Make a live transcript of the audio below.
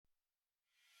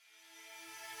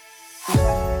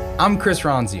I'm Chris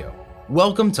Ronzio.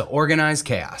 Welcome to Organized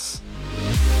Chaos.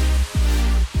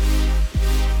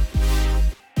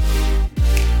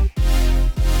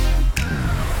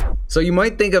 So you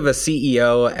might think of a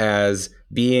CEO as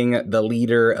being the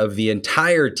leader of the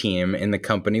entire team in the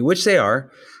company, which they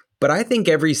are. But I think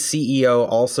every CEO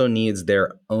also needs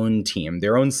their own team,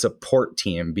 their own support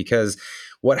team, because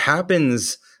what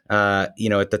happens, at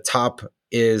the top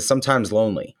is sometimes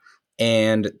lonely,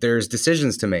 and there's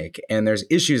decisions to make, and there's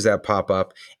issues that pop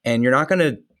up, and you're not going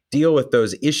to deal with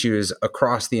those issues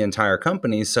across the entire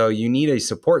company. So you need a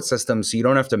support system so you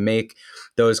don't have to make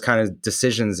those kind of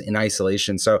decisions in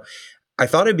isolation. So I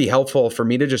thought it'd be helpful for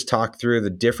me to just talk through the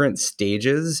different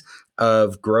stages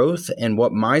of growth and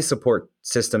what my support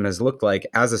system has looked like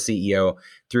as a CEO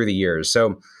through the years.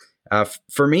 So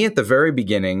for me at the very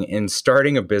beginning in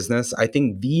starting a business, I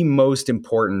think the most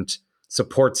important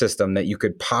support system that you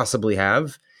could possibly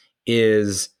have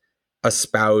is a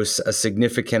spouse, a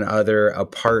significant other, a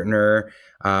partner,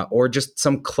 or just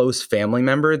some close family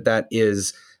member that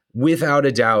is without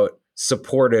a doubt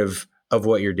supportive of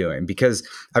what you're doing. Because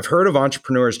I've heard of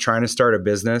entrepreneurs trying to start a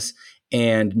business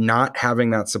and not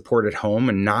having that support at home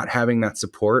and not having that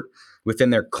support within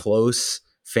their close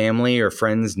family or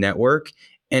friends network.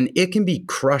 And it can be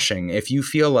crushing if you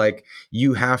feel like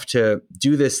you have to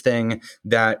do this thing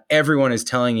that everyone is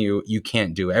telling you you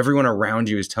can't do. Everyone around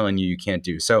you is telling you you can't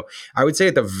do. So I would say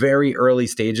at the very early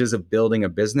stages of building a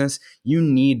business, you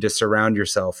need to surround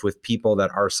yourself with people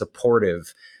that are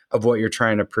supportive of what you're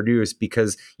trying to produce,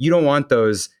 because you don't want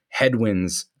those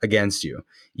headwinds against you.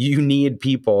 You need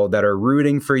people that are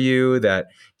rooting for you, that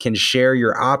can share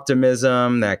your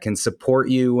optimism, that can support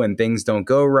you when things don't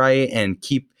go right and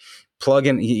keep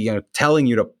telling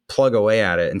you to plug away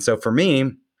at it. And so for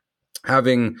me,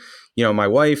 having, my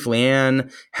wife,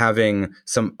 Leanne, having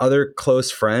some other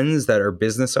close friends that are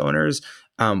business owners,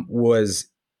 was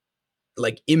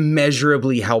like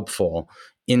immeasurably helpful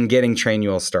in getting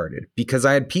Trainual started, because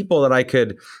I had people that I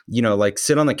could,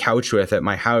 sit on the couch with at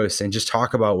my house and just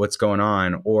talk about what's going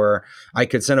on, or I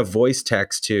could send a voice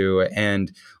text to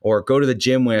or go to the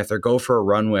gym with or go for a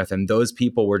run with. And those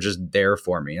people were just there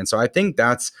for me. And so I think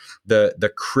that's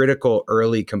the critical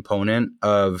early component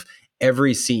of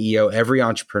every CEO, every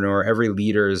entrepreneur, every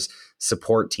leader's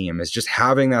support team, is just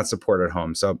having that support at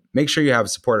home. So make sure you have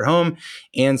support at home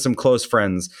and some close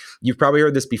friends. You've probably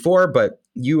heard this before, but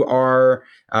you are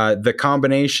the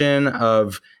combination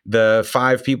of the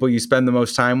 5 people you spend the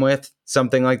most time with,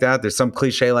 something like that. There's some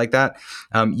cliche like that.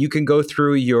 You can go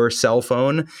through your cell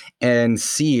phone and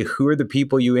see who are the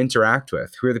people you interact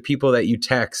with, who are the people that you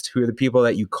text, who are the people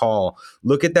that you call.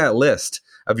 Look at that list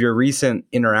of your recent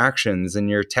interactions and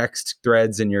your text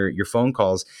threads and your phone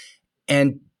calls,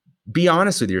 and be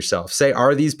honest with yourself. Say,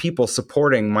 are these people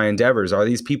supporting my endeavors? Are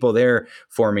these people there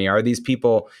for me? Are these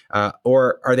people,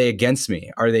 or are they against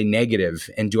me? Are they negative?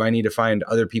 And do I need to find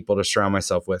other people to surround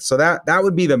myself with? So that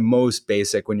would be the most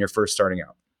basic when you're first starting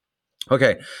out.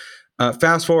 Okay.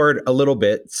 Fast forward a little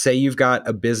bit. Say you've got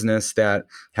a business that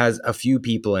has a few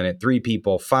people in it, 3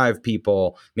 people, 5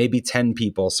 people, maybe 10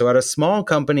 people. So at a small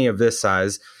company of this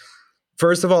size,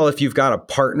 first of all, if you've got a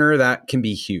partner, that can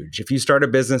be huge. If you start a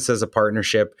business as a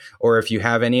partnership, or if you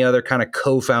have any other kind of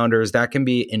co-founders, that can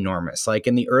be enormous. Like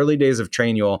in the early days of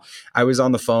Trainual, I was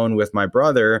on the phone with my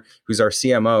brother, who's our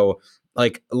CMO,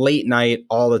 like late night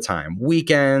all the time,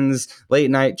 weekends,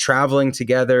 late night, traveling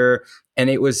together. And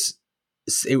it was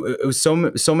so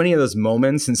many of those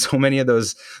moments and so many of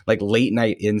those like late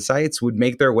night insights would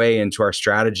make their way into our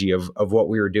strategy of what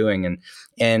we were doing.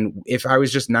 And if I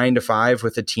was just 9 to 5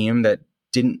 with a team that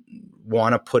didn't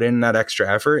want to put in that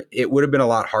extra effort, it would have been a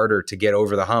lot harder to get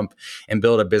over the hump and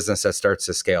build a business that starts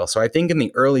to scale. So I think in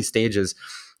the early stages,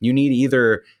 you need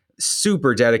either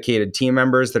super dedicated team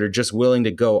members that are just willing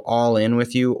to go all in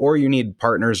with you, or you need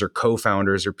partners or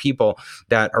co-founders or people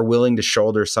that are willing to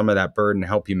shoulder some of that burden and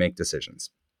help you make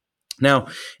decisions. Now,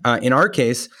 in our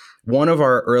case, one of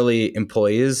our early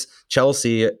employees,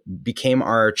 Chelsea, became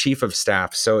our chief of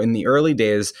staff. So in the early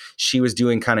days, she was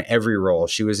doing kind of every role.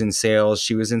 She was in sales,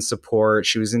 she was in support,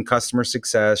 she was in customer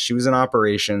success, she was in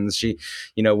operations. She,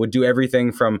 would do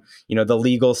everything from, the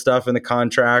legal stuff and the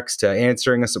contracts to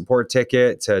answering a support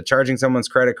ticket to charging someone's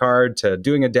credit card to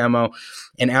doing a demo.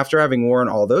 And after having worn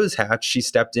all those hats, she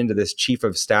stepped into this chief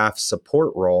of staff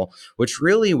support role, which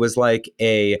really was like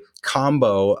a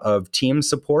combo of team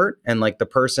support and like the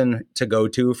person to go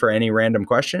to for any random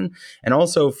question, and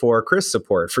also for Chris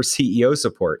support, for CEO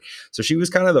support. So she was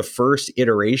kind of the first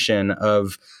iteration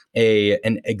of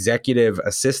an executive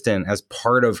assistant as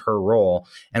part of her role.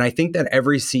 And I think that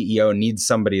every CEO needs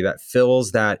somebody that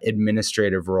fills that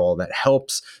administrative role, that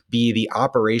helps be the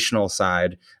operational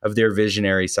side of their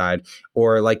visionary side.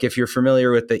 Or like if you're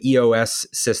familiar with the EOS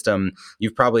system,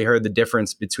 you've probably heard the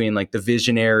difference between like the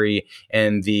visionary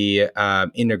and the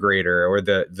integrator, or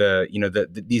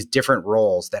these different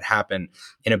roles that happen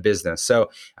in a business. So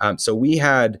we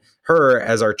had her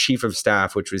as our chief of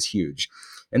staff, which was huge.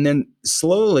 And then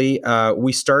slowly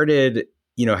we started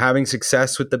having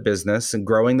success with the business and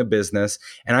growing the business.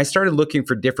 And I started looking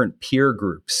for different peer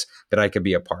groups that I could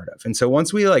be a part of. And so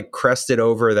once we like crested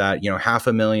over that, $500,000,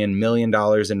 $1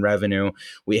 million in revenue,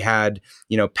 we had,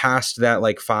 past that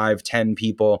like 5-10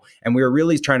 people. And we were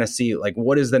really trying to see like,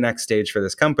 what is the next stage for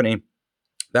this company?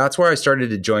 That's where I started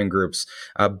to join groups,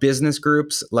 business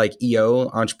groups like EO,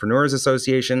 Entrepreneurs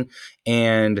Association,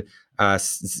 and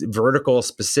vertical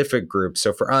specific groups.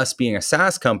 So for us being a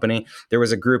SaaS company, there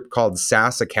was a group called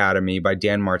SaaS Academy by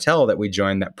Dan Martell that we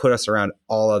joined that put us around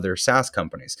all other SaaS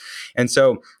companies. And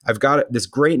so I've got this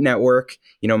great network,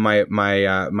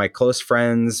 my close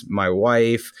friends, my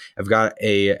wife. I've got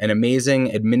an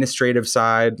amazing administrative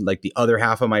side, like the other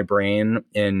half of my brain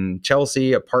in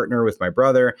Chelsea, a partner with my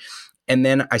brother. And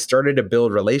then I started to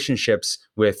build relationships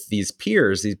with these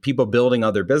peers, these people building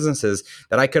other businesses,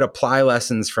 that I could apply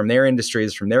lessons from their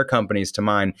industries, from their companies to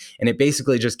mine. And it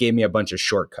basically just gave me a bunch of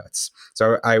shortcuts.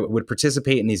 So I would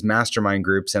participate in these mastermind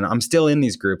groups, and I'm still in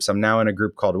these groups. I'm now in a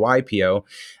group called YPO.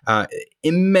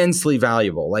 Immensely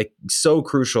valuable, like so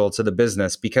crucial to the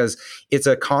business, because it's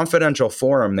a confidential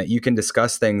forum that you can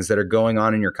discuss things that are going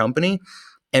on in your company.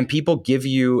 And people give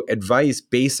you advice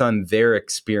based on their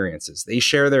experiences. They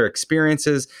share their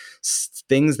experiences,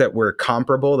 things that were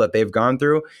comparable that they've gone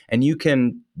through, and you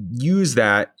can use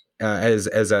that as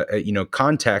a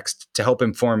context to help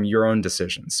inform your own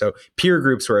decisions. So peer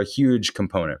groups were a huge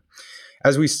component.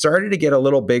 As we started to get a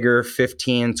little bigger,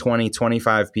 15, 20,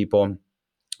 25 people,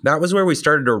 that was where we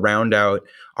started to round out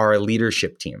our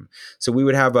leadership team. So we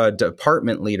would have a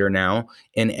department leader now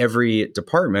in every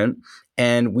department.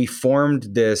 And we formed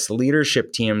this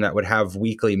leadership team that would have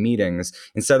weekly meetings.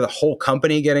 Instead of the whole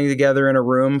company getting together in a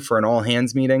room for an all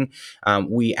hands meeting,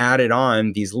 we added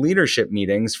on these leadership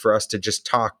meetings for us to just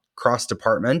talk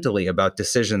cross-departmentally about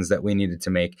decisions that we needed to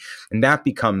make. And that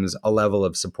becomes a level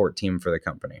of support team for the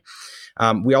company.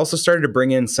 We also started to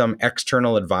bring in some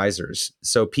external advisors.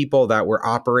 So people that were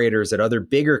operators at other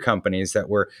bigger companies that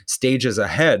were stages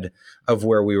ahead of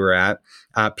where we were at.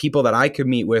 People that I could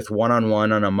meet with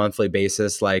one-on-one on a monthly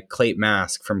basis, like Clayton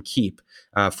Mask from Keep,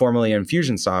 formerly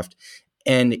Infusionsoft.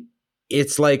 And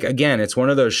it's like, again, it's one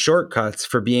of those shortcuts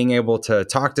for being able to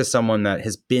talk to someone that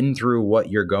has been through what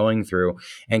you're going through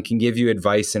and can give you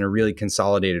advice in a really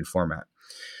consolidated format.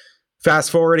 Fast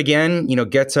forward again,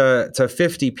 get to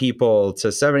 50 people,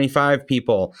 to 75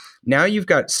 people. Now you've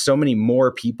got so many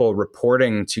more people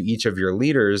reporting to each of your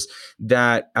leaders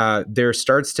that there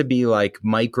starts to be like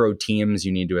micro teams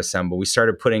you need to assemble. We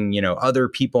started putting, other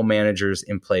people managers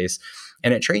in place.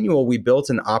 And at Trainual, we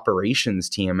built an operations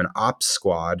team, an ops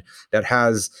squad that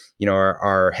has,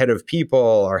 our head of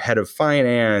people, our head of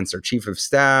finance, our chief of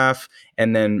staff,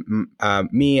 and then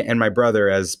me and my brother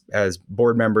as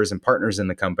board members and partners in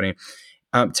the company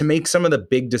to make some of the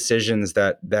big decisions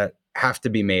that have to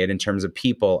be made in terms of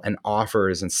people and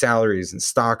offers and salaries and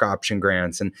stock option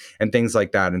grants and things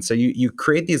like that. And so you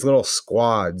create these little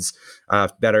squads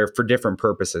that are for different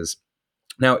purposes.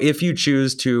 Now, if you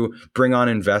choose to bring on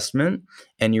investment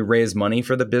and you raise money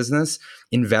for the business,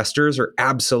 investors are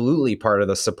absolutely part of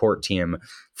the support team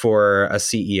for a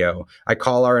CEO. I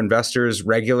call our investors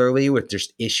regularly with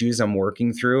just issues I'm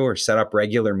working through, or set up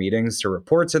regular meetings to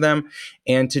report to them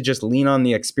and to just lean on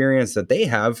the experience that they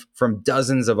have from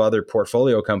dozens of other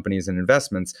portfolio companies and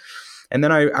investments. And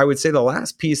then I would say the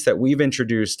last piece that we've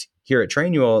introduced here at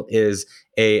Trainual is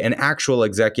an actual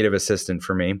executive assistant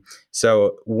for me.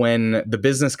 So when the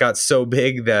business got so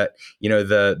big that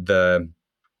the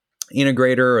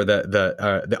integrator, or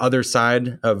the other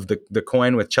side of the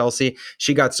coin with Chelsea,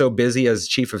 she got so busy as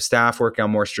chief of staff working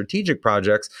on more strategic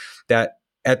projects that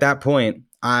at that point,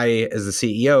 I, as the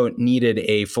CEO, needed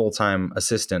a full-time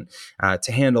assistant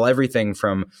to handle everything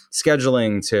from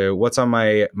scheduling to what's on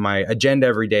my agenda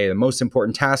every day, the most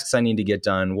important tasks I need to get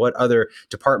done, what other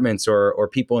departments or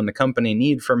people in the company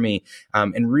need from me,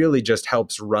 and really just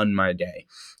helps run my day.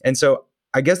 And so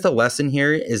I guess the lesson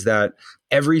here is that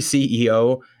every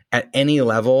CEO at any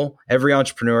level, every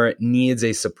entrepreneur needs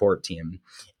a support team.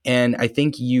 And I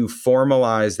think you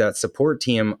formalize that support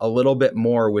team a little bit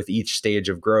more with each stage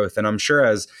of growth. And I'm sure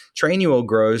as Trainual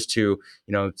grows to,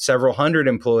 several hundred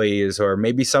employees, or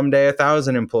maybe someday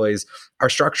 1,000 employees, our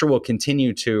structure will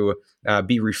continue to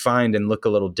be refined and look a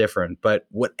little different. But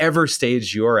whatever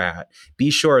stage you're at, be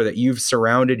sure that you've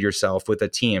surrounded yourself with a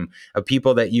team of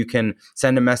people that you can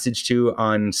send a message to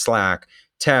on Slack,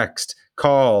 text,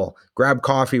 call, grab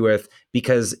coffee with,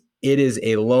 because it is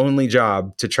a lonely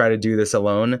job to try to do this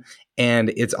alone. And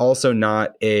it's also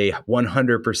not a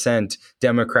 100%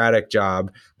 democratic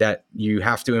job that you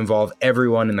have to involve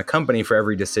everyone in the company for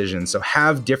every decision. So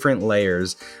have different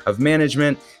layers of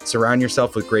management, surround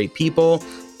yourself with great people,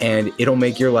 and it'll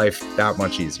make your life that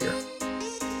much easier.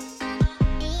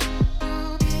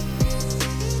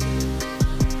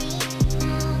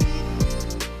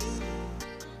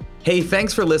 Hey,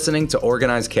 thanks for listening to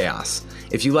Organized Chaos.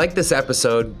 If you like this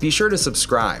episode, be sure to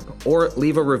subscribe or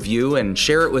leave a review and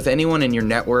share it with anyone in your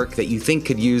network that you think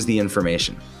could use the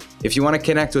information. If you want to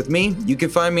connect with me, you can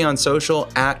find me on social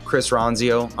at Chris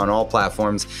Ronzio on all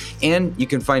platforms, and you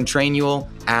can find Trainual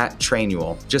at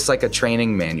Trainual, just like a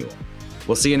training manual.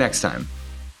 We'll see you next time.